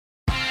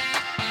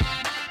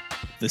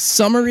The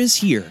summer is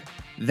here.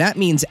 That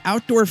means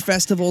outdoor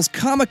festivals,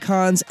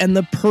 Comic-Cons, and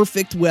the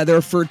perfect weather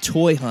for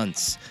toy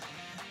hunts.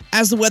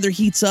 As the weather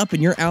heats up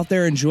and you're out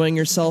there enjoying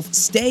yourself,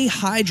 stay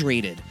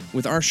hydrated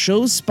with our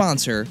show's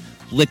sponsor,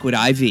 Liquid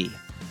IV.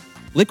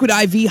 Liquid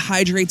IV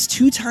hydrates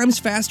 2 times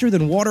faster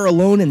than water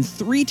alone and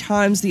 3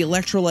 times the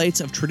electrolytes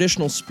of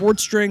traditional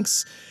sports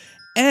drinks.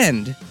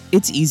 And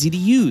it's easy to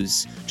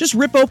use. Just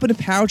rip open a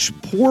pouch,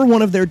 pour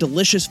one of their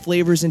delicious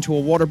flavors into a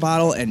water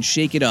bottle, and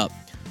shake it up.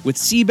 With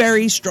sea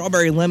berry,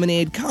 strawberry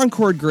lemonade,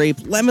 Concord grape,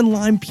 lemon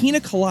lime, pina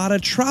colada,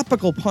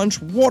 tropical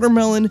punch,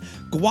 watermelon,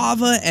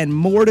 guava, and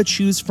more to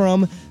choose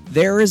from,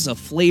 there is a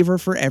flavor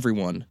for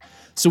everyone.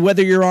 So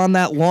whether you're on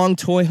that long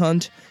toy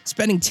hunt,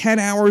 spending 10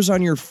 hours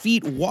on your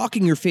feet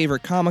walking your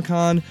favorite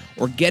Comic-Con,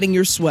 or getting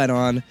your sweat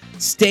on,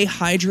 stay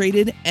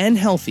hydrated and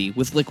healthy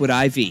with Liquid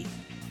IV.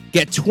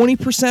 Get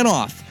 20%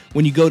 off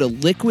when you go to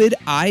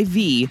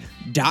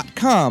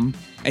liquidiv.com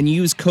and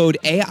use code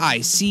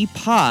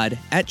AICPOD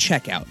at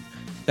checkout.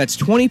 That's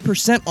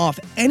 20% off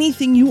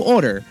anything you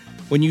order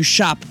when you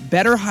shop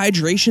Better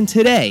Hydration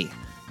today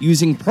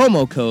using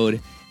promo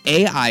code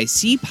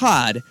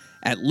AICPOD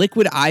at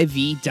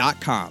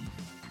liquidiv.com.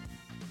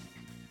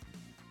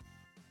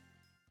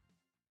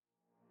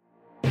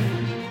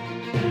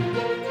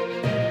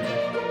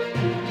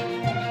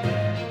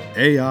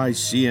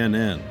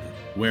 AICNN,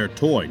 where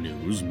toy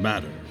news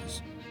matters.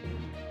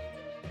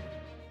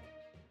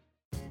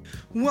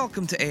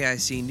 Welcome to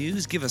AIC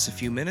News. Give us a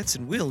few minutes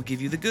and we'll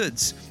give you the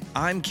goods.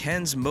 I'm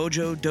Ken's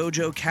Mojo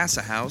Dojo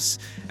Casa House,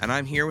 and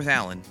I'm here with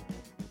Alan.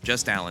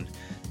 Just Alan.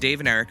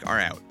 Dave and Eric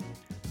are out.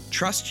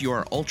 Trust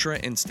your Ultra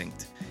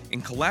Instinct.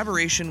 In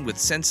collaboration with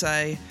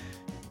Sensei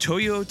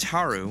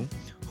Toyotaru,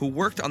 who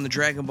worked on the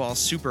Dragon Ball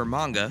Super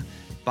manga,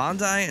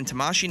 Bandai and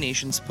Tamashii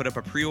Nations put up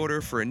a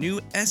pre-order for a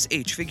new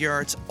SH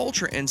Figuarts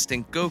Ultra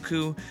Instinct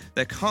Goku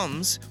that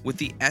comes with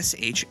the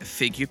SH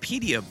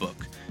Figupedia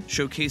book,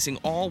 showcasing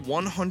all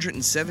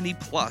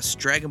 170-plus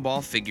Dragon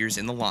Ball figures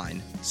in the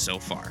line so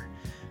far.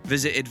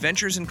 Visit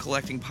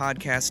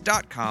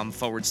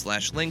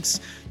adventuresandcollectingpodcast.com/links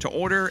to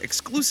order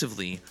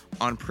exclusively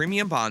on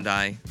Premium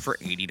Bandai for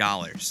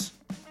 $80.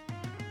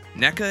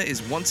 NECA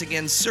is once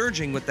again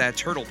surging with that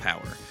turtle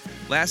power.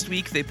 Last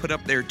week, they put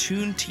up their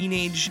Toon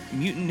Teenage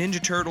Mutant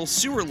Ninja Turtle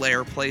Sewer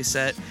Lair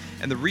playset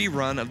and the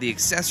rerun of the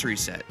accessory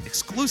set,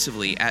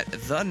 exclusively at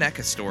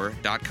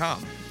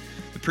thenecastore.com.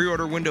 The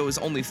pre-order window is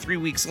only 3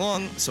 weeks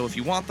long, so if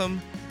you want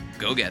them,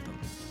 go get them.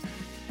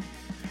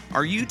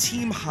 Are you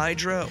Team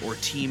Hydra or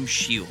Team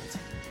S.H.I.E.L.D.?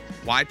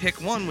 Why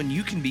pick one when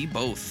you can be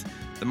both?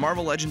 The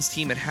Marvel Legends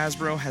team at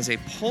Hasbro has a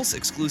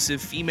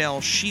Pulse-exclusive female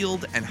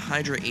S.H.I.E.L.D. and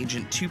Hydra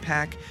Agent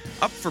 2-pack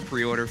up for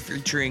pre-order,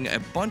 featuring a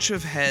bunch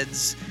of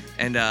heads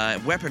and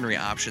weaponry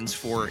options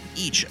for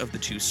each of the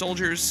 2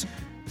 soldiers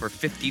for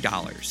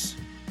 $50.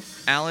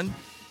 Alan,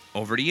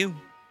 over to you.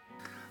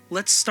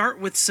 Let's start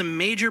with some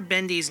Major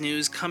Bendy's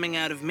news coming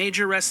out of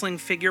Major Wrestling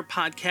Figure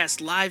Podcast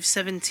Live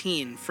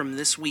 17 from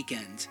this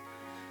weekend.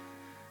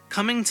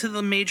 Coming to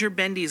the Major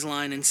Bendy's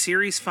line in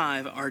Series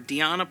 5 are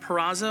Deonna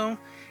Purrazzo,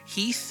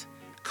 Heath,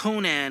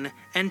 Conan,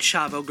 and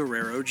Chavo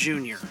Guerrero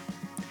Jr.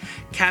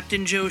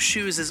 Captain Joe's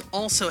Shoes is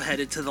also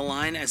headed to the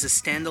line as a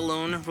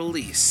standalone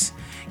release.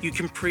 You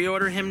can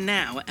pre-order him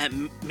now at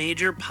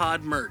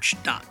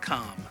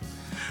MajorPodMerch.com.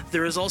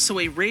 There is also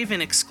a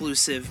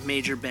Raven-exclusive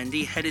Major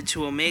Bendy headed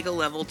to Omega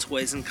Level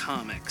Toys and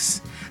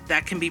Comics.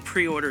 That can be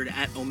pre-ordered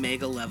at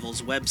Omega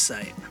Level's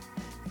website.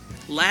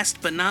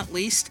 Last but not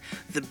least,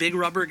 the Big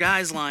Rubber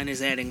Guys line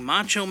is adding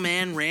Macho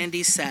Man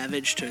Randy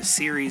Savage to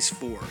Series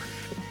 4.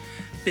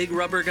 Big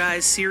Rubber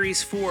Guys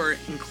Series 4,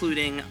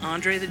 including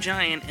Andre the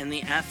Giant and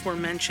the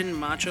aforementioned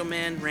Macho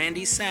Man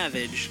Randy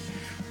Savage,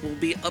 will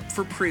be up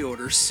for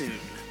pre-order soon.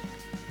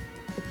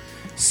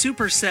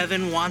 Super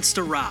 7 wants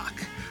to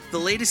rock. The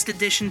latest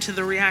addition to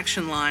the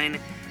Reaction line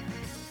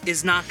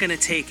is not gonna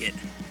take it.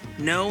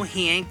 No,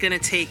 he ain't gonna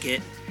take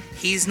it.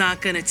 He's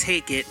not gonna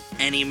take it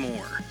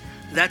anymore.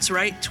 That's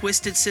right,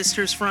 Twisted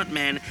Sisters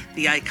frontman,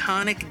 the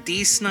iconic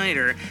Dee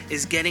Snider,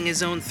 is getting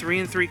his own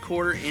 3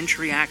 3/4 inch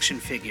reaction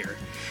figure.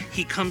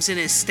 He comes in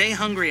his Stay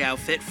Hungry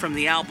outfit from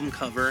the album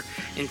cover,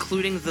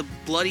 including the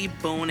bloody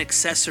bone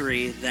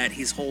accessory that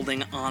he's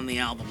holding on the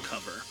album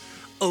cover.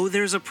 Oh,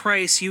 there's a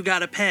price you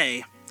gotta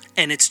pay,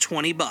 and it's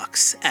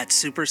 $20 at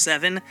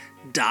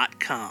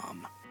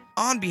super7.com.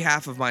 On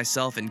behalf of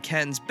myself and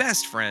Ken's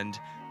best friend,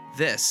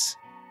 this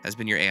has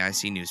been your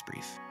AIC News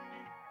Brief.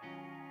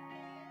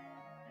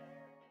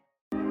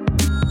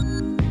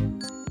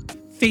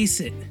 Face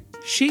it,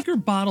 shaker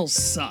bottles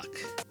suck.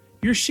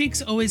 Your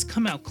shakes always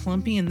come out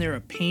clumpy and they're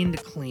a pain to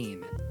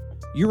clean.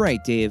 You're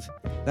right, Dave.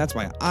 That's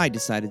why I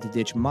decided to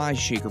ditch my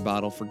shaker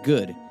bottle for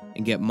good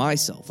and get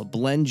myself a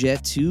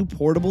BlendJet 2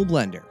 portable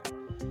blender.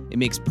 It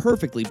makes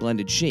perfectly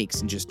blended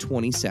shakes in just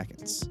 20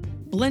 seconds.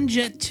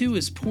 BlendJet 2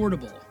 is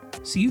portable,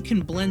 so you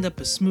can blend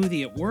up a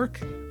smoothie at work,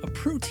 a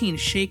protein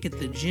shake at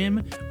the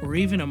gym, or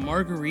even a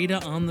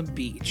margarita on the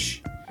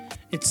beach.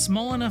 It's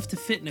small enough to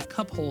fit in a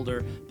cup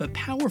holder, but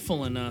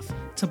powerful enough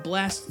to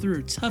blast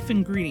through tough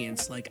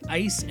ingredients like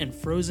ice and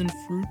frozen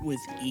fruit with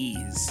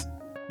ease.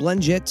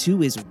 BlendJet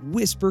 2 is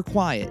whisper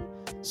quiet,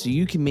 so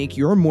you can make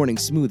your morning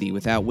smoothie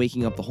without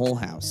waking up the whole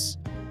house.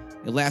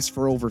 It lasts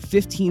for over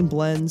 15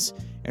 blends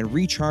and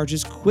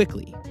recharges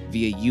quickly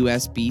via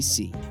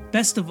USB-C.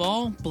 Best of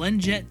all,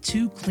 BlendJet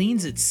 2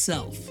 cleans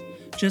itself.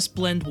 Just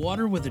blend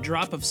water with a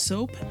drop of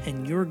soap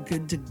and you're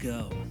good to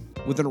go.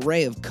 With an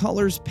array of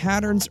colors,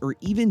 patterns, or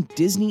even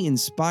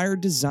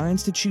Disney-inspired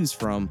designs to choose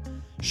from,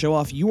 show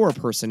off your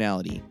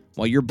personality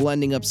while you're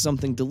blending up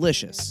something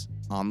delicious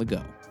on the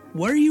go.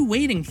 What are you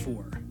waiting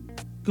for?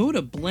 Go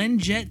to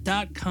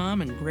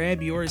blendjet.com and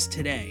grab yours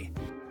today.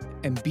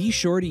 And be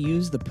sure to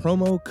use the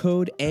promo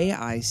code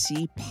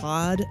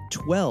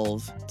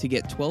AICPOD12 to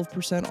get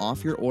 12%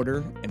 off your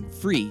order and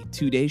free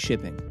 2-day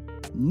shipping.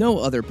 No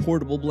other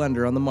portable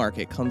blender on the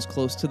market comes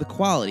close to the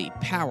quality,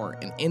 power,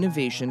 and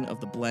innovation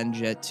of the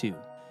BlendJet 2.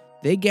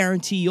 They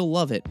guarantee you'll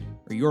love it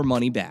or your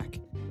money back.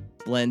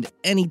 Blend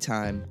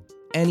anytime,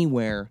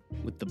 anywhere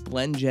with the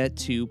BlendJet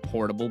 2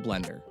 portable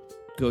blender.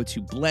 Go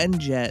to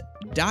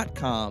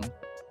blendjet.com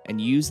and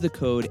use the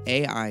code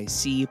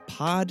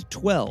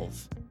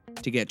AICPOD12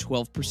 to get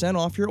 12%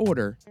 off your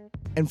order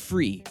and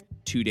free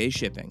 2-day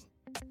shipping.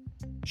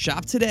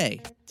 Shop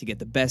today to get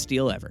the best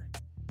deal ever.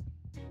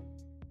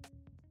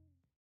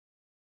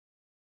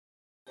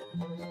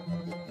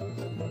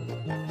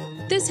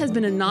 This has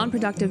been a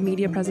non-productive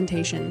media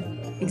presentation.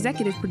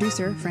 Executive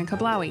producer Frank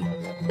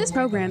Hablawi. This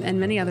program and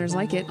many others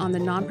like it on the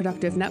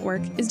Non-Productive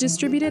Network is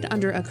distributed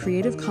under a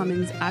Creative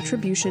Commons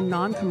Attribution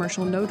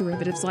Non-Commercial No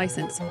Derivatives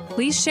license.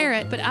 Please share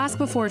it, but ask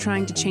before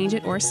trying to change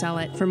it or sell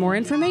it. For more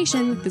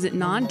information, visit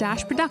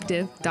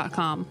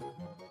non-productive.com.